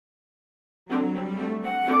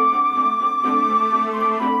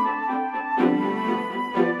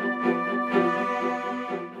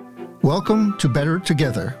Welcome to Better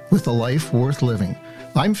Together with a Life Worth Living.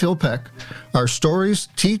 I'm Phil Peck. Our stories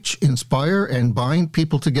teach, inspire, and bind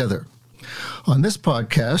people together. On this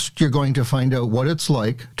podcast, you're going to find out what it's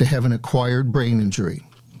like to have an acquired brain injury.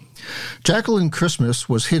 Jacqueline Christmas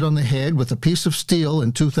was hit on the head with a piece of steel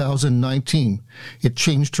in 2019. It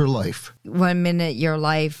changed her life. 1 minute your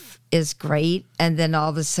life is great, and then all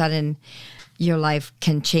of a sudden your life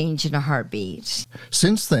can change in a heartbeat.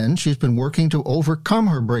 Since then, she's been working to overcome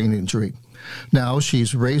her brain injury. Now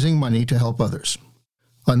she's raising money to help others.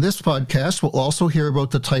 On this podcast, we'll also hear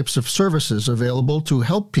about the types of services available to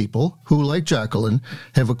help people who, like Jacqueline,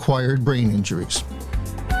 have acquired brain injuries.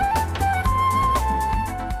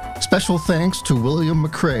 Special thanks to William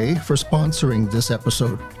McCrae for sponsoring this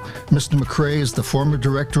episode. Mr. McCrae is the former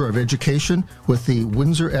Director of Education with the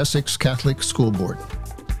Windsor-Essex Catholic School Board.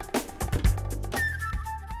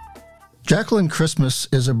 Jacqueline Christmas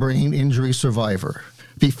is a brain injury survivor.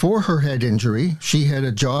 Before her head injury, she had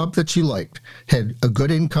a job that she liked, had a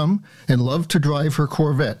good income, and loved to drive her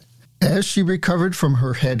Corvette. As she recovered from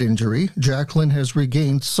her head injury, Jacqueline has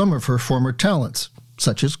regained some of her former talents,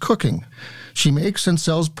 such as cooking. She makes and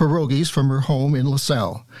sells pierogies from her home in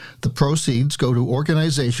LaSalle. The proceeds go to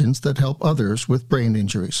organizations that help others with brain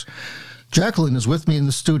injuries. Jacqueline is with me in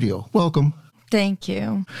the studio. Welcome. Thank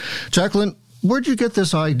you. Jacqueline, where'd you get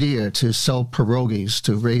this idea to sell pierogies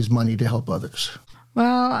to raise money to help others?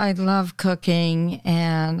 Well, I love cooking,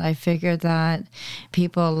 and I figured that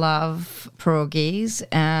people love pierogies,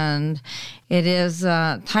 and it is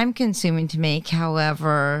time-consuming to make,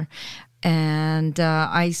 however, and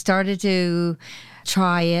I started to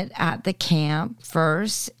try it at the camp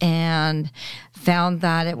first and found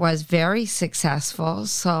that it was very successful,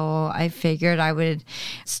 so I figured I would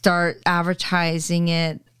start advertising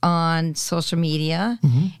it on social media,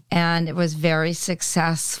 and it was very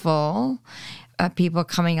successful. People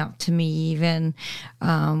coming up to me even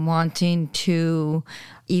wanting to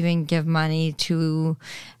even give money to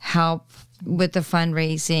help with the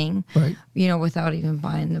fundraising, right? You know, without even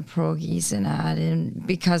buying the pierogies and that, and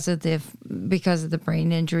because of the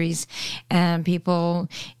brain injuries, and people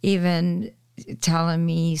even telling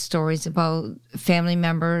me stories about family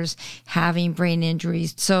members having brain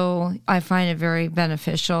injuries. So I find it very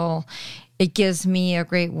beneficial. It gives me a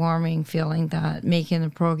great warming feeling that making the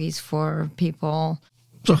pierogies for people.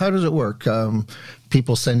 So how does it work?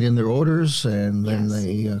 People send in their orders and then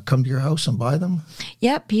they come to your house and buy them?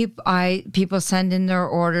 Yeah, people send in their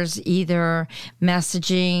orders either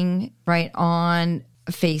messaging right on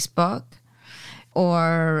Facebook,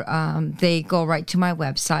 or they go right to my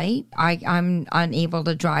website. I'm unable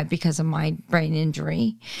to drive because of my brain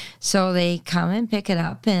injury. So they come and pick it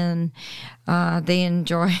up, and they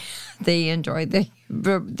enjoy the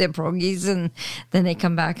pierogies, and then they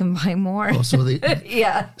come back and buy more. Oh, so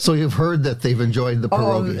yeah. So you've heard that they've enjoyed the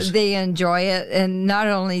pierogies. Oh, they enjoy it, and not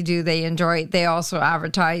only do they enjoy it, they also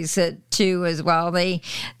advertise it too as well. They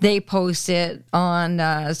post it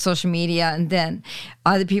on social media, and then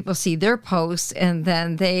other people see their posts, and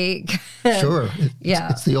then they sure.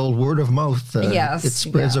 It's the old word of mouth. Yes, it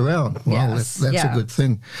spreads around. Well, yes, that's a good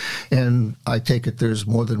thing. And I take it there's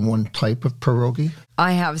more than one type of pierogi?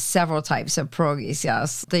 I have several types of pierogies,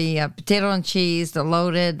 yes. The potato and cheese, the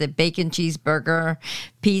loaded, the bacon cheeseburger,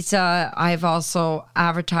 pizza. I've also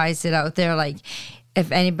advertised it out there, like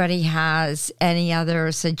if anybody has any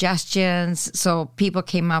other suggestions. So people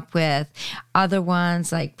came up with other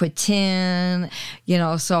ones like poutine,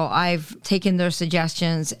 so I've taken their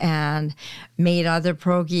suggestions and made other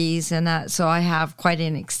pierogies and that. So I have quite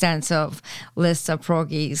an extensive list of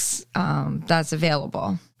pierogies that's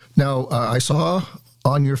available. Now, I saw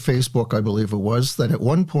on your Facebook, I believe it was, that at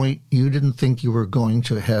one point you didn't think you were going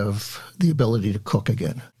to have the ability to cook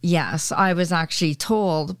again. Yes, I was actually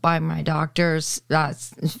told by my doctors,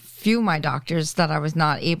 my doctors, that I was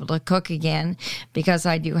not able to cook again because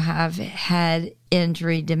I do have head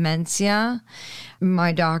injury dementia.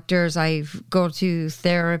 My doctors, I go to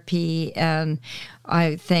therapy, and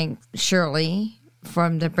I thank Shirley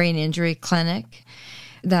from the brain injury clinic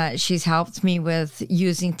that she's helped me with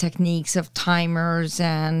using techniques of timers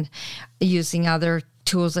and using other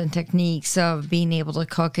tools and techniques of being able to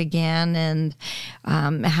cook again, and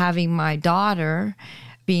having my daughter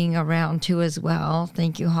being around too as well.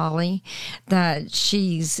 Thank you, Holly, that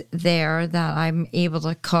she's there, that I'm able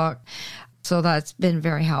to cook. So that's been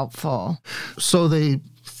very helpful. So they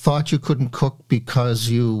thought you couldn't cook because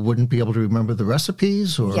you wouldn't be able to remember the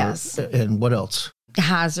recipes? Or, yes. And what else?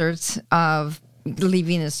 Hazards of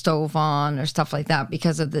leaving the stove on or stuff like that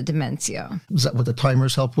because of the dementia. Is that what the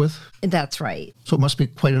timers help with? That's right. So it must be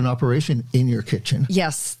quite an operation in your kitchen.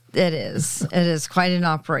 Yes, It is. It is quite an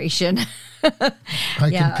operation. I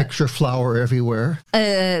can picture flour everywhere.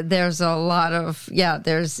 There's a lot of,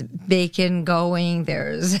 there's bacon going,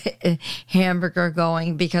 there's hamburger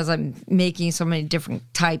going, because I'm making so many different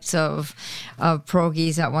types of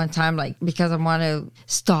pierogies at one time, like because I want to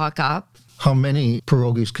stock up. How many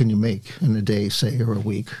pierogies can you make in a day, say, or a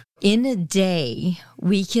week? In a day,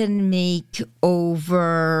 we can make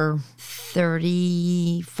over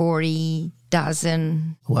 30, 40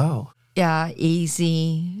 dozen. Wow. Yeah,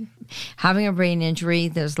 easy. Having a brain injury,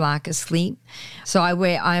 there's lack of sleep. So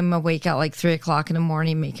I'm awake at like 3 o'clock in the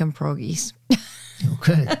morning making pierogies.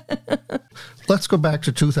 Okay. Let's go back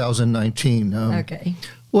to 2019. Okay.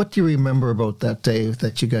 What do you remember about that day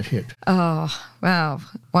that you got hit? Oh, wow.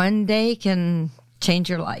 One day can change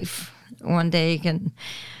your life. One day can,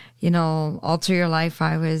 alter your life.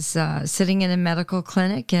 I was sitting in a medical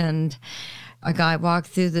clinic and a guy walked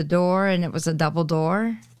through the door and it was a double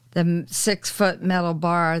door. The 6-foot metal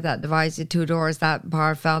bar that divides the two doors, that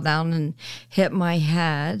bar fell down and hit my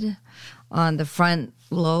head on the front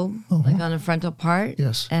lobe, like on the frontal part.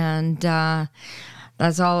 Yes. And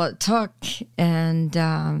that's all it took. And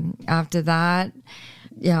after that,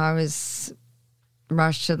 I was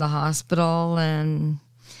rushed to the hospital. And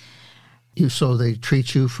so they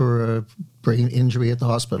treat you for a brain injury at the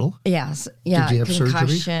hospital? Yes. Yeah. Did you have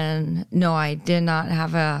concussion. surgery? No, I did not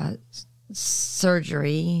have a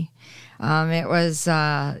surgery. It was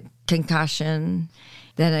concussion.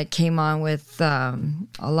 Then it came on with a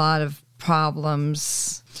lot of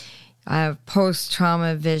problems. I have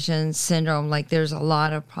post-trauma vision syndrome. Like there's a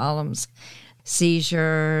lot of problems.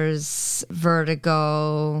 Seizures,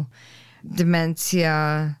 vertigo,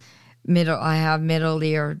 dementia. I have middle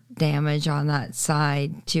ear damage on that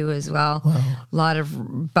side too as well. Wow. A lot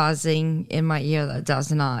of buzzing in my ear that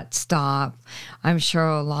does not stop. I'm sure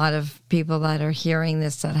a lot of people that are hearing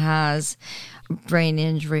this that has brain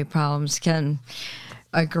injury problems can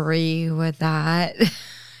agree with that.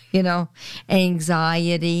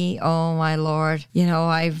 Anxiety. Oh my Lord.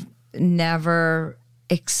 I've never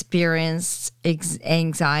experienced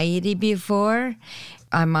anxiety before.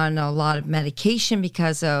 I'm on a lot of medication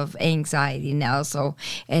because of anxiety now, so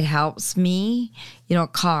it helps me.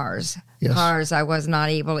 Cars. Yes. Cars, I was not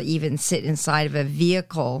able to even sit inside of a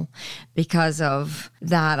vehicle because of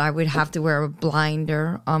that. I would have to wear a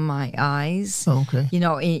blinder on my eyes, Oh, okay.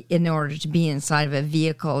 In order to be inside of a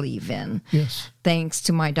vehicle even. Yes. Thanks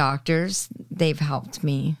to my doctors, they've helped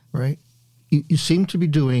me. Right. You seem to be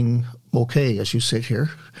doing okay as you sit here.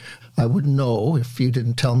 I wouldn't know if you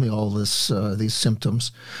didn't tell me all these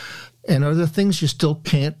symptoms. And are there things you still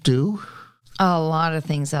can't do? A lot of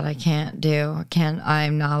things that I can't do.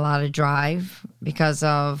 I'm not allowed to drive because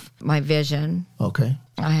of my vision. Okay.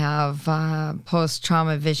 I have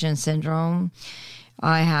post-trauma vision syndrome.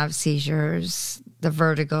 I have seizures, the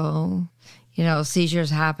vertigo. Seizures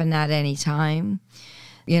happen at any time.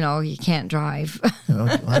 You can't drive.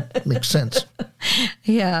 That makes sense.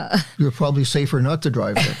 Yeah. You're probably safer not to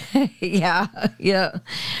drive then. Yeah.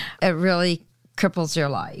 It really cripples your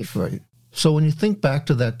life. Right. So when you think back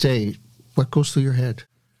to that day, what goes through your head?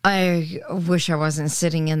 I wish I wasn't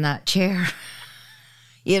sitting in that chair.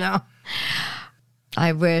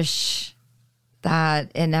 I wish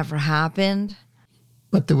that it never happened.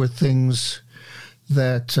 But there were things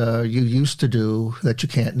that you used to do that you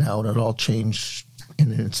can't now, and it all changed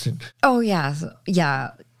in an instant. Oh, yeah.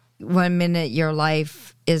 Yeah. 1 minute your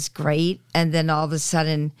life is great, and then all of a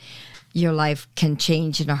sudden your life can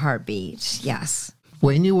change in a heartbeat. Yes.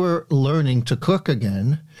 When you were learning to cook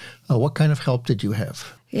again, what kind of help did you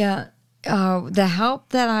have? Yeah. The help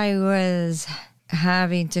that I was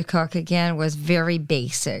having to cook again was very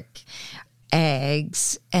basic.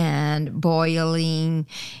 Eggs and boiling,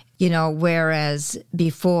 whereas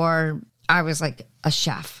before I was like a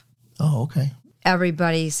chef. Oh, okay.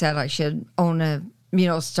 Everybody said I should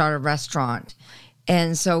start a restaurant.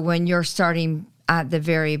 And so when you're starting at the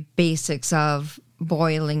very basics of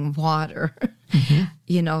boiling water,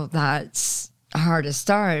 that's hard to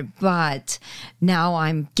start. But now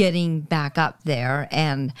I'm getting back up there.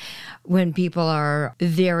 And when people are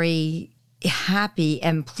very happy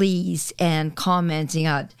and pleased and commenting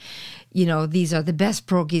at, these are the best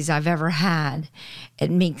pierogies I've ever had, it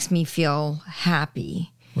makes me feel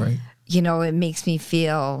happy. Right. It makes me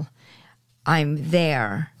feel I'm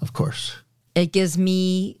there. Of course. It gives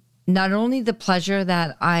me not only the pleasure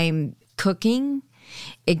that I'm cooking,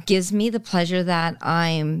 it gives me the pleasure that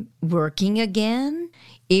I'm working again,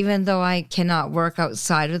 even though I cannot work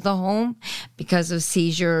outside of the home because of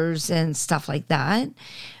seizures and stuff like that.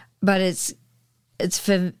 But it's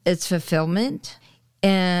fulfillment.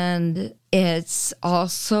 And It's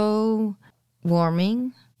also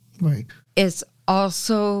warming. Right. It's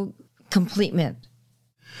also completement.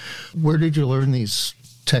 Where did you learn these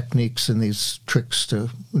techniques and these tricks to,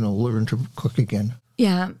 learn to cook again?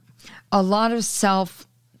 Yeah, a lot of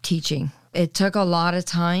self-teaching. It took a lot of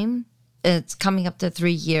time. It's coming up to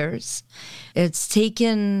 3 years. It's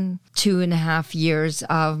taken 2.5 years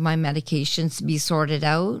of my medications to be sorted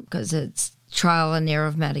out because it's trial and error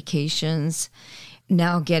of medications.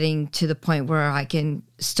 Now getting to the point where I can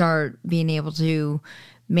start being able to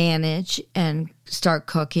manage and start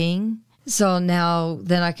cooking. So now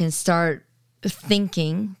then I can start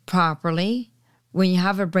thinking properly. When you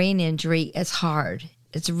have a brain injury, it's hard.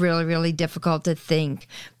 It's really, really difficult to think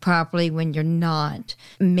properly when you're not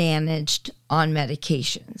managed on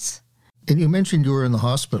medications. And you mentioned you were in the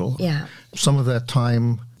hospital. Yeah. Some of that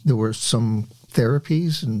time, there were some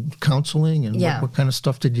therapies and counseling. And what kind of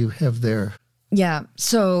stuff did you have there? Yeah.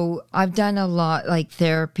 So I've done a lot like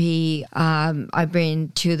therapy. I've been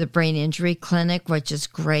to the brain injury clinic, which is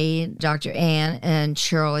great. Dr. Ann and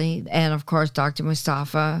Shirley, and of course, Dr.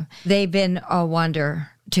 Mustafa. They've been a wonder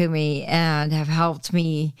to me and have helped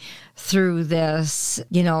me through this,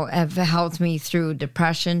 have helped me through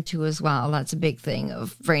depression too as well. That's a big thing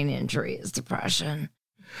of brain injury is depression.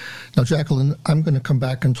 Now, Jacqueline, I'm going to come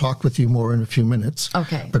back and talk with you more in a few minutes.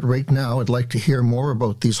 Okay. But right now, I'd like to hear more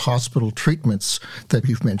about these hospital treatments that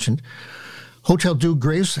you've mentioned. Hotel Dieu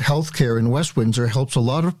Grace Healthcare in West Windsor helps a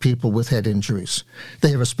lot of people with head injuries.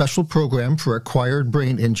 They have a special program for acquired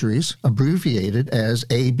brain injuries, abbreviated as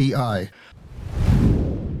ABI.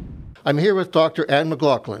 I'm here with Dr. Ann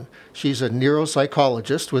McLaughlin. She's a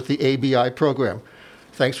neuropsychologist with the ABI program.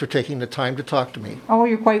 Thanks for taking the time to talk to me. Oh,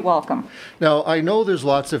 you're quite welcome. Now, I know there's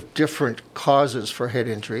lots of different causes for head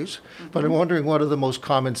injuries, but I'm wondering what are the most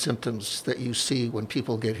common symptoms that you see when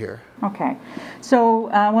people get here? Okay. So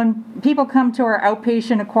when people come to our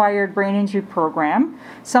outpatient acquired brain injury program,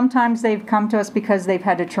 sometimes they've come to us because they've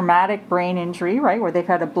had a traumatic brain injury, right, where they've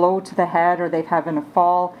had a blow to the head or they've had a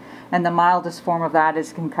fall, and the mildest form of that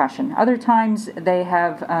is concussion. Other times they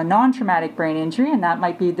have a non-traumatic brain injury, and that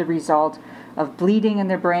might be the result of bleeding in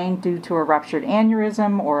their brain due to a ruptured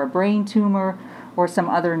aneurysm or a brain tumor or some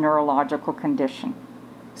other neurological condition.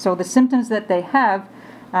 So the symptoms that they have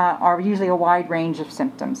are usually a wide range of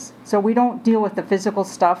symptoms. So we don't deal with the physical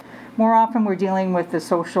stuff. More often we're dealing with the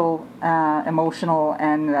social, emotional,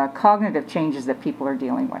 and cognitive changes that people are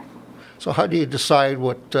dealing with. So how do you decide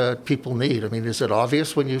what people need? I mean, is it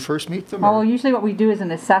obvious when you first meet them? Well, usually what we do is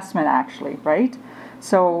an assessment, actually, right?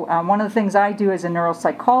 So one of the things I do as a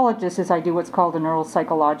neuropsychologist is I do what's called a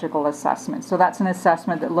neuropsychological assessment. So that's an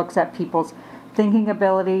assessment that looks at people's thinking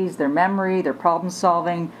abilities, their memory, their problem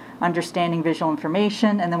solving, understanding visual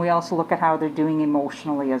information, and then we also look at how they're doing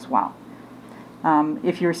emotionally as well.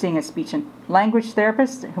 If you're seeing a speech and language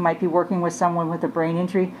therapist who might be working with someone with a brain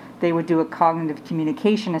injury, they would do a cognitive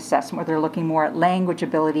communication assessment where they're looking more at language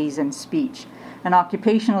abilities and speech. An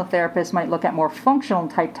occupational therapist might look at more functional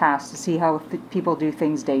type tasks to see how people do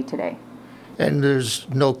things day to day. And there's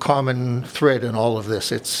no common thread in all of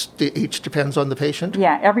this. Each depends on the patient?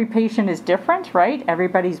 Yeah, every patient is different, right?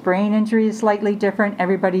 Everybody's brain injury is slightly different.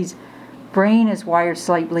 Everybody's brain is wired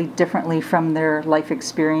slightly differently from their life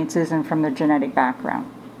experiences and from their genetic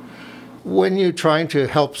background. When you're trying to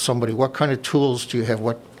help somebody, what kind of tools do you have?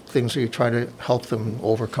 What things are you trying to help them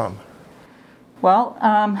overcome? Well,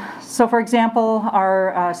 so for example,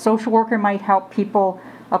 our social worker might help people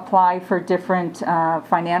apply for different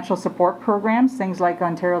financial support programs, things like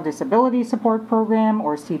Ontario Disability Support Program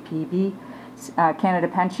or CPB, Canada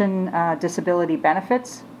Pension Disability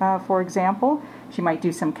Benefits, for example. She might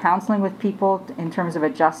do some counseling with people in terms of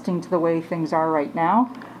adjusting to the way things are right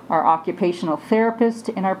now. Our occupational therapist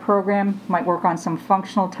in our program might work on some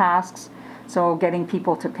functional tasks, so getting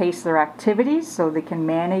people to pace their activities so they can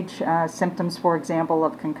manage symptoms, for example,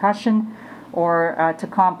 of concussion, or to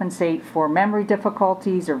compensate for memory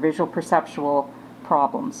difficulties or visual perceptual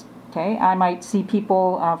problems. Okay, I might see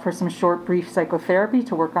people for some short, brief psychotherapy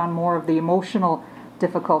to work on more of the emotional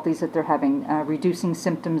difficulties that they're having, reducing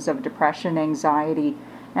symptoms of depression, anxiety,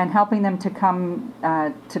 and helping them to come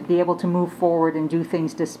to be able to move forward and do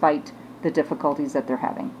things despite the difficulties that they're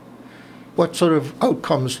having. What sort of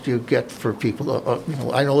outcomes do you get for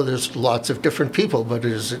people? I know there's lots of different people, but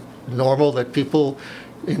is it normal that people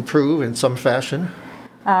improve in some fashion?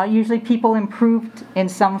 Usually people improved in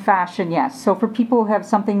some fashion, yes. So for people who have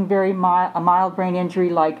something very a mild brain injury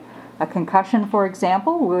like a concussion, for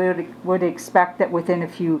example, we would expect that within a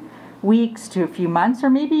few weeks to a few months or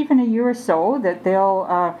maybe even a year or so that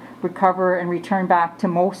they'll recover and return back to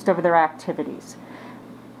most of their activities.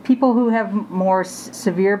 people who have more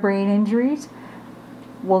severe brain injuries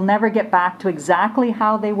will never get back to exactly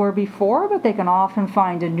how they were before, but they can often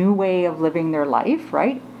find a new way of living their life,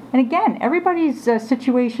 right? And again, everybody's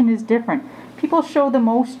situation is different. People show the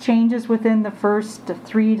most changes within the first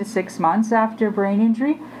 3 to 6 months after brain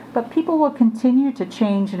injury, but people will continue to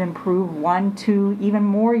change and improve 1, 2, even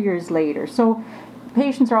more years later. So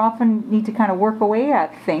patients are often need to kind of work away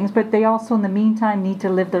at things, but they also in the meantime need to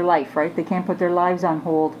live their life, right? They can't put their lives on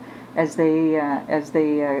hold as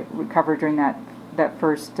they recover during that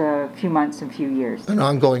first few months and few years. An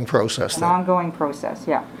ongoing process. An ongoing process,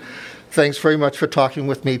 yeah. Thanks very much for talking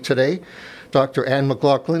with me today. Dr. Anne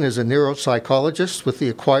McLaughlin is a neuropsychologist with the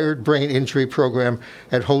Acquired Brain Injury Program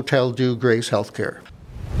at Hotel Dieu Grace Healthcare.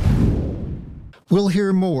 We'll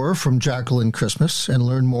hear more from Jacqueline Christmas and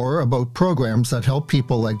learn more about programs that help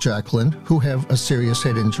people like Jacqueline who have a serious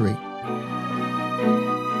head injury.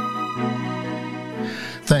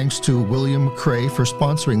 Thanks to William McCrae for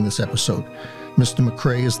sponsoring this episode. Mr.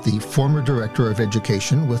 McCrae is the former Director of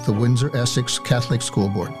Education with the Windsor-Essex Catholic School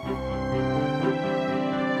Board.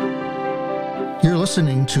 You're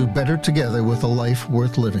listening to Better Together with a Life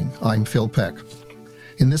Worth Living. I'm Phil Peck.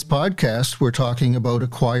 In this podcast, we're talking about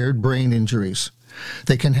acquired brain injuries.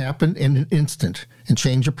 They can happen in an instant and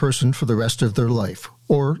change a person for the rest of their life,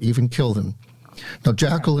 or even kill them. Now,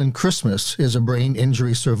 Jacqueline Christmas is a brain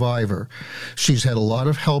injury survivor. She's had a lot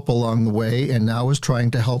of help along the way and now is trying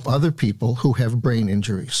to help other people who have brain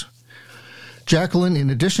injuries. Jacqueline,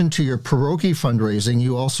 in addition to your pierogi fundraising,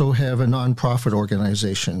 you also have a nonprofit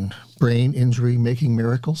organization, Brain Injury Making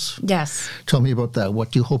Miracles? Yes. Tell me about that.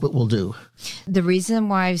 What do you hope it will do? The reason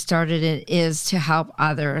why I started it is to help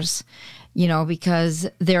others, because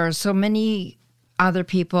there are so many other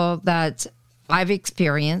people that I've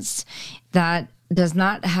experienced that does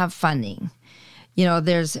not have funding.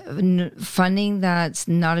 There's funding that's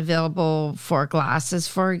not available for glasses,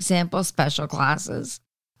 for example, special glasses,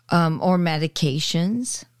 or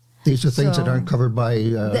medications. These are things that aren't covered by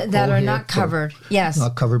that are not covered. Yes,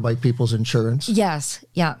 not covered by people's insurance. Yes,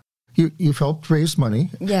 yeah. You've helped raise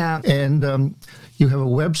money. Yeah, and you have a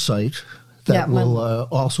website that will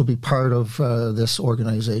also be part of this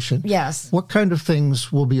organization. Yes. What kind of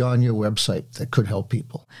things will be on your website that could help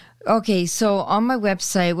people? Okay, so on my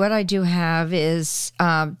website, what I do have is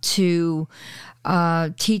to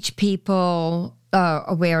teach people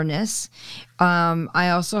awareness. I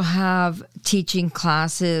also have teaching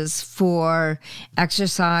classes for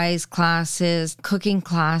exercise classes, cooking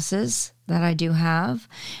classes that I do have.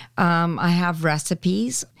 I have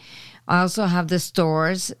recipes. I also have the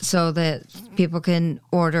stores so that people can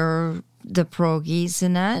order the pierogies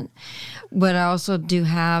and that. What I also do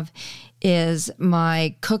have is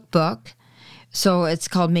my cookbook. So it's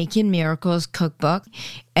called Making Miracles Cookbook.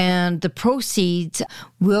 And the proceeds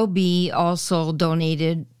will be also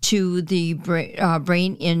donated to the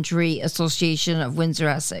Brain Injury Association of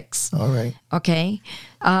Windsor-Essex. All right. Okay.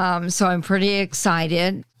 So I'm pretty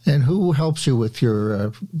excited. And who helps you with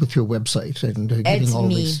your website and getting It's all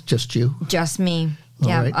me. these? Just you? Just me. All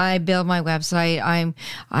Yeah, right. I build my website.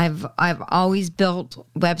 I've always built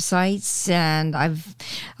websites, and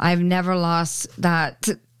I've never lost that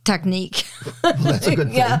technique. Well, that's a good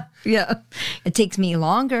thing. Yeah. It takes me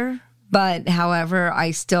longer, but however, I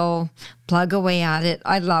still plug away at it.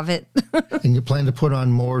 I love it. And you plan to put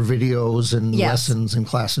on more videos and Yes. lessons and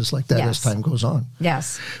classes like that as Yes. time goes on.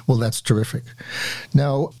 Yes. Well, that's terrific.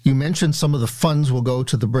 Now, you mentioned some of the funds will go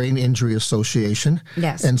to the Brain Injury Association.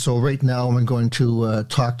 Yes. And so right now I'm going to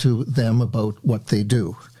talk to them about what they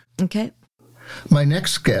do. Okay. My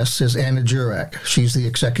next guest is Anna Jurak. She's the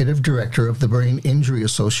Executive Director of the Brain Injury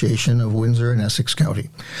Association of Windsor and Essex County.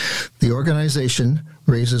 The organization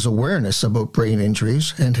raises awareness about brain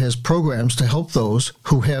injuries and has programs to help those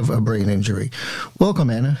who have a brain injury. Welcome,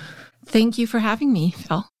 Anna. Thank you for having me,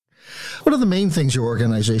 Phil. What are the main things your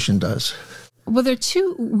organization does? Well, there are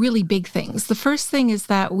two really big things. The first thing is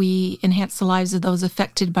that we enhance the lives of those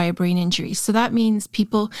affected by a brain injury. So that means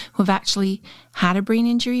people who have actually had a brain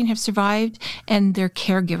injury and have survived, and their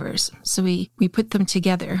caregivers. So we put them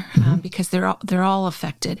together because they're all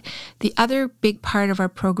affected. The other big part of our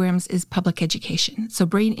programs is public education. So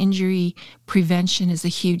brain injury prevention is a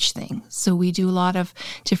huge thing. So we do a lot of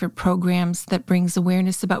different programs that brings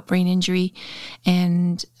awareness about brain injury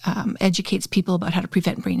and educates people about how to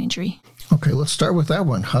prevent brain injury. Okay, let's start with that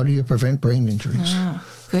one. How do you prevent brain injuries?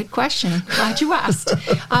 Good question. Glad you asked.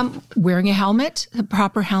 Wearing a helmet, a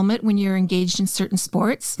proper helmet when you're engaged in certain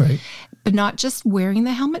sports. Right. But not just wearing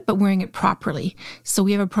the helmet, but wearing it properly. So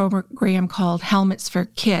we have a program called Helmets for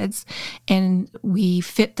Kids, and we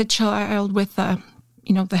fit the child with a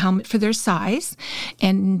the helmet for their size,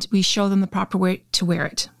 and we show them the proper way to wear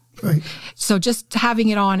it. Right. So just having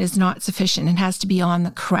it on is not sufficient. It has to be on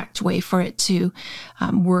the correct way for it to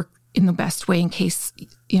work in the best way in case,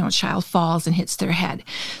 a child falls and hits their head.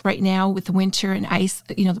 Right now with the winter and ice,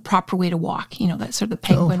 the proper way to walk, that sort of the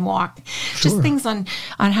penguin walk, sure. Just things on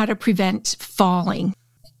how to prevent falling.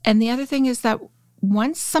 And the other thing is that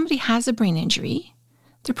once somebody has a brain injury,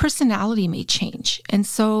 their personality may change. And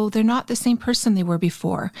so they're not the same person they were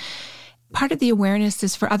before. Part of the awareness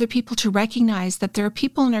is for other people to recognize that there are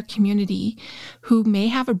people in our community who may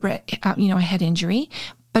have a head injury,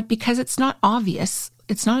 but because it's not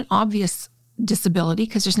an obvious disability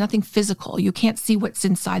because there's nothing physical. You can't see what's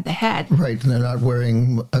inside the head. Right, and they're not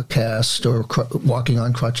wearing a cast or walking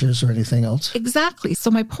on crutches or anything else. Exactly.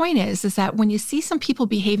 So my point is that when you see some people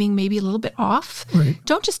behaving maybe a little bit off, right.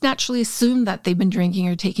 Don't just naturally assume that they've been drinking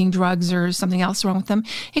or taking drugs or something else wrong with them.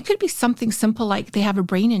 It could be something simple like they have a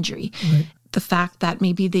brain injury. Right. The fact that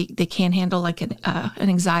maybe they can't handle like an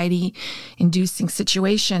anxiety-inducing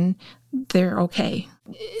situation, they're okay.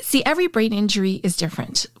 See, every brain injury is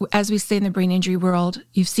different. As we say in the brain injury world,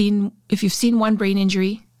 if you've seen one brain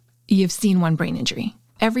injury, you've seen one brain injury.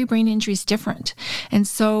 Every brain injury is different. And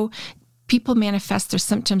so people manifest their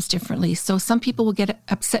symptoms differently. So some people will get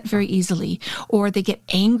upset very easily, or they get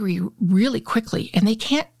angry really quickly, and they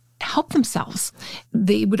can't help themselves.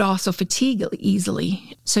 They would also fatigue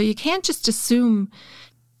easily. So you can't just assume,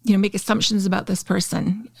 make assumptions about this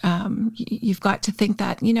person. You've got to think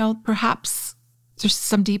that, perhaps there's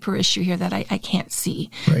some deeper issue here that I can't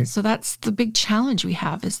see. Right. So that's the big challenge we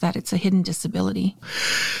have, is that it's a hidden disability.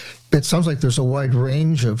 It sounds like there's a wide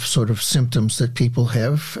range of sort of symptoms that people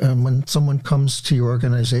have. When someone comes to your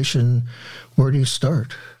organization, where do you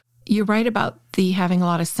start? You're right about having a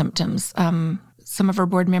lot of symptoms. Some of our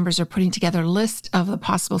board members are putting together a list of the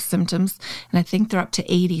possible symptoms, and I think they're up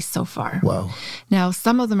to 80 so far. Wow. Now,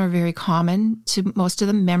 some of them are very common to most of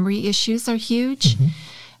them. Memory issues are huge.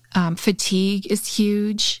 Mm-hmm. Fatigue is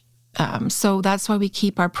huge. So that's why we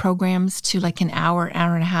keep our programs to like an hour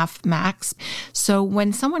and a half max. So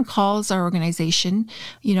when someone calls our organization,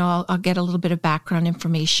 I'll get a little bit of background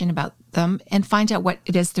information about them and find out what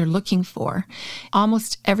it is they're looking for.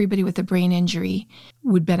 Almost everybody with a brain injury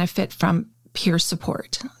would benefit from peer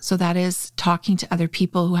support. So that is talking to other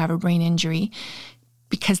people who have a brain injury,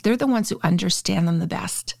 because they're the ones who understand them the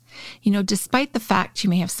best. Despite the fact you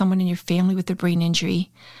may have someone in your family with a brain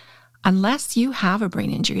injury, unless you have a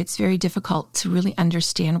brain injury, it's very difficult to really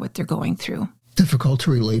understand what they're going through. Difficult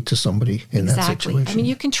to relate to somebody in that situation. I mean,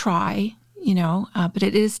 you can try, but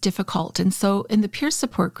it is difficult. And so in the peer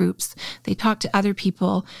support groups, they talk to other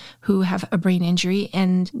people who have a brain injury.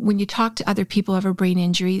 And when you talk to other people who have a brain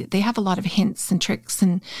injury, they have a lot of hints and tricks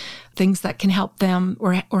and things that can help them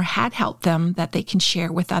or had helped them that they can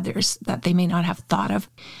share with others that they may not have thought of.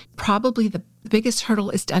 Probably the biggest hurdle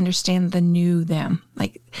is to understand the new them.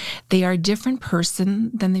 Like, they are a different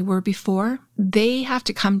person than they were before. They have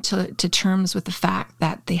to come to terms with the fact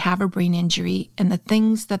that they have a brain injury, and the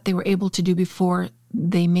things that they were able to do before,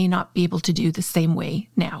 they may not be able to do the same way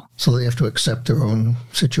now. So they have to accept their own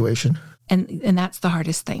situation. And that's the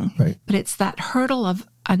hardest thing. Right. But it's that hurdle of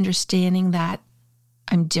understanding that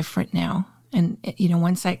I'm different now. And,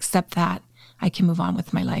 once I accept that, I can move on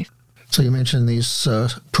with my life. So you mentioned these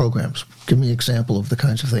programs. Give me an example of the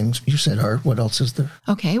kinds of things you said, Art. What else is there?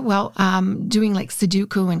 Okay, well, doing like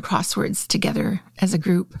Sudoku and crosswords together as a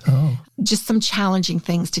group. Oh. Just some challenging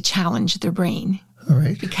things to challenge their brain. All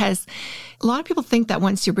right. Because a lot of people think that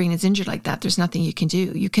once your brain is injured like that, there's nothing you can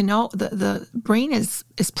do. You can know the brain is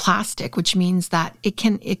plastic, which means that it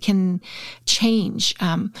can change.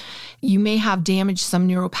 You may have damaged some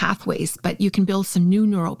neural pathways, but you can build some new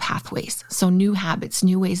neural pathways. So new habits,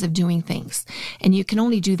 new ways of doing things. And you can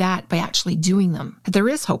only do that by actually doing them. There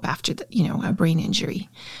is hope after a brain injury,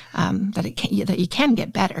 that you can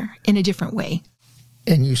get better in a different way.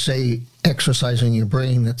 And you say exercising your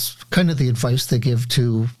brain, that's kind of the advice they give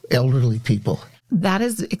to elderly people. That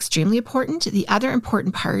is extremely important. The other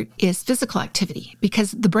important part is physical activity,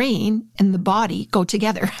 because the brain and the body go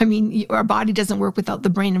together. I mean, our body doesn't work without the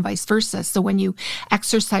brain and vice versa. So when you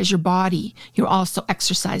exercise your body, you're also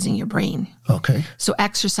exercising your brain. Okay. So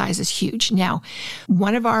exercise is huge. Now,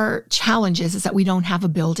 one of our challenges is that we don't have a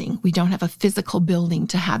building. We don't have a physical building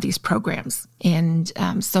to have these programs. And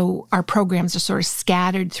so our programs are sort of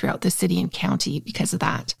scattered throughout the city and county because of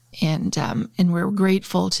that. And we're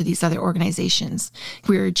grateful to these other organizations.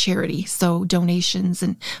 We're a charity, so donations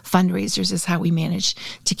and fundraisers is how we manage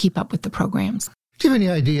to keep up with the programs. Do you have any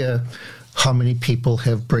idea how many people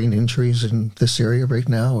have brain injuries in this area right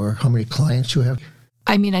now, or how many clients you have?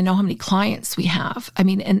 I mean, I know how many clients we have. I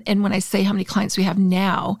mean, and when I say how many clients we have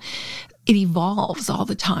now, it evolves all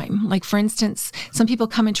the time. Like, for instance, some people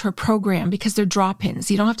come into a program because they're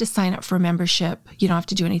drop-ins. You don't have to sign up for a membership. You don't have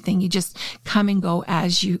to do anything. You just come and go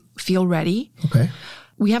as you feel ready. Okay.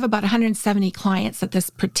 We have about 170 clients at this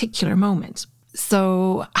particular moment.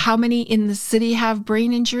 So how many in the city have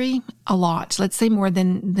brain injury? A lot. Let's say more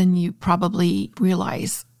than you probably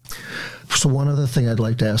realize. So one other thing I'd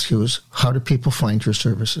like to ask you is, how do people find your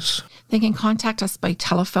services? They can contact us by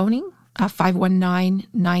telephoning,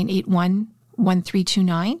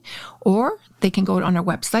 519-981-1329, or they can go on our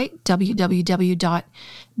website, www.biawe.com.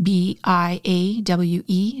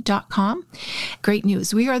 Great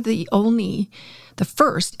news. We are the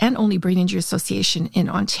first and only brain injury association in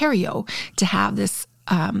Ontario to have this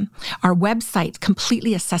our website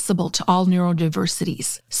completely accessible to all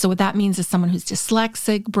neurodiversities. So what that means is someone who's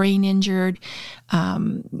dyslexic, brain injured,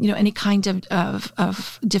 any kind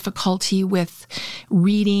of difficulty with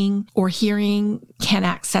reading or hearing can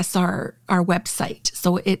access our website.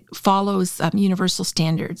 So it follows universal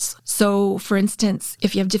standards. So for instance,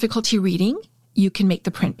 if you have difficulty reading, you can make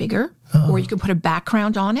the print bigger, or you can put a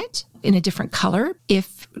background on it in a different color.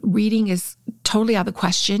 If reading is totally out of the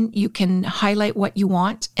question, you can highlight what you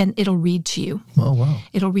want and it'll read to you. Oh, wow.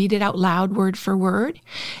 It'll read it out loud, word for word.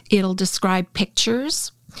 It'll describe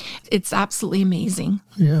pictures. It's absolutely amazing.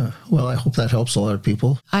 Yeah. Well, I hope that helps a lot of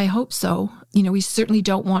people. I hope so. We certainly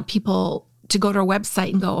don't want people to go to our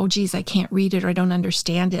website and go, oh, geez, I can't read it or I don't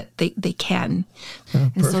understand it. They can.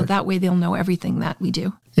 And so that way they'll know everything that we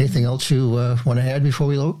do. Anything else you want to add before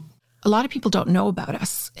we load? A lot of people don't know about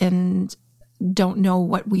us and don't know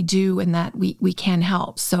what we do and that we can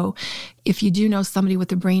help. So if you do know somebody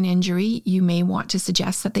with a brain injury, you may want to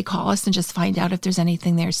suggest that they call us and just find out if there's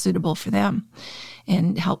anything there suitable for them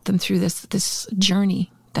and help them through this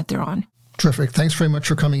journey that they're on. Terrific. Thanks very much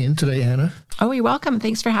for coming in today, Anna. Oh, you're welcome.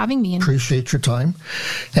 Thanks for having me. Appreciate your time.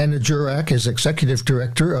 Anna Jurak is Executive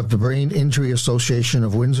Director of the Brain Injury Association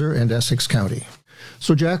of Windsor and Essex County.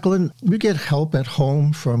 So, Jacqueline, you get help at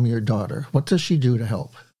home from your daughter. What does she do to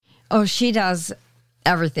help? Oh, she does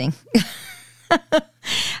everything.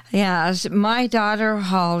 Yeah, my daughter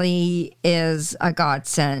Holly is a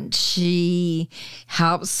godsend. She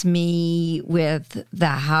helps me with the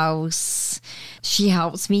house. She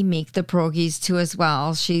helps me make the pierogies too as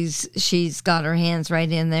well. She's got her hands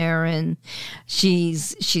right in there, and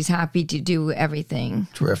she's happy to do everything.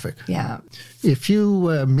 Terrific. Yeah. If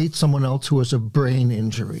you meet someone else who has a brain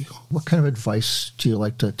injury, what kind of advice do you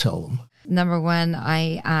like to tell them? Number one,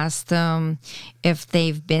 I ask them if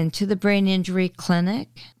they've been to the brain injury clinic.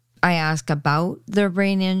 I ask about their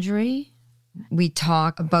brain injury. We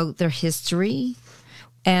talk about their history,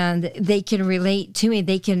 and they can relate to me.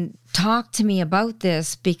 They can talk to me about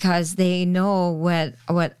this because they know what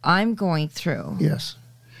I'm going through. Yes.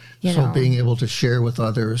 You so know. Being able to share with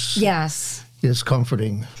others Yes. is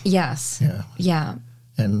comforting. Yes. Yeah. Yeah.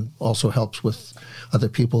 And also helps with other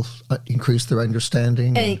people increase their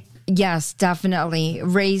understanding. Yes, definitely.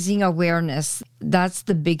 Raising awareness. That's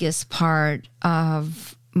the biggest part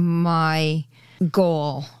of my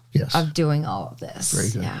goal of doing all of this.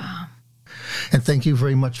 Very good. Yeah. And thank you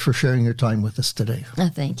very much for sharing your time with us today.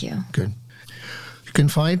 Thank you. Good. You can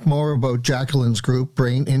find more about Jacqueline's group,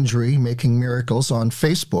 Brain Injury Making Miracles, on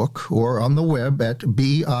Facebook or on the web at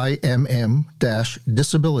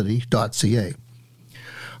bimm-disability.ca.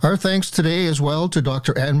 Our thanks today as well to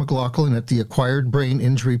Dr. Anne McLaughlin at the Acquired Brain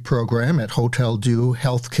Injury Program at Hotel Dieu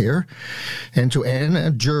Healthcare, and to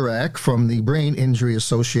Anna Jurak from the Brain Injury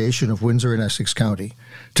Association of Windsor and Essex County.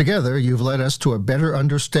 Together, you've led us to a better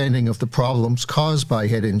understanding of the problems caused by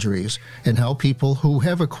head injuries and how people who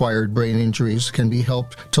have acquired brain injuries can be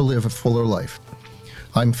helped to live a fuller life.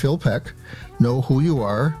 I'm Phil Peck. Know who you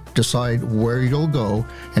are, decide where you'll go,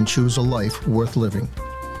 and choose a life worth living.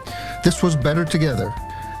 This was Better Together.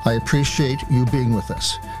 I appreciate you being with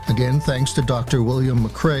us. Again, thanks to Dr. William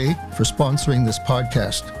McRae for sponsoring this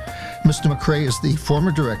podcast. Mr. McRae is the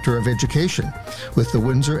former Director of Education with the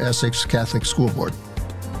Windsor-Essex Catholic School Board.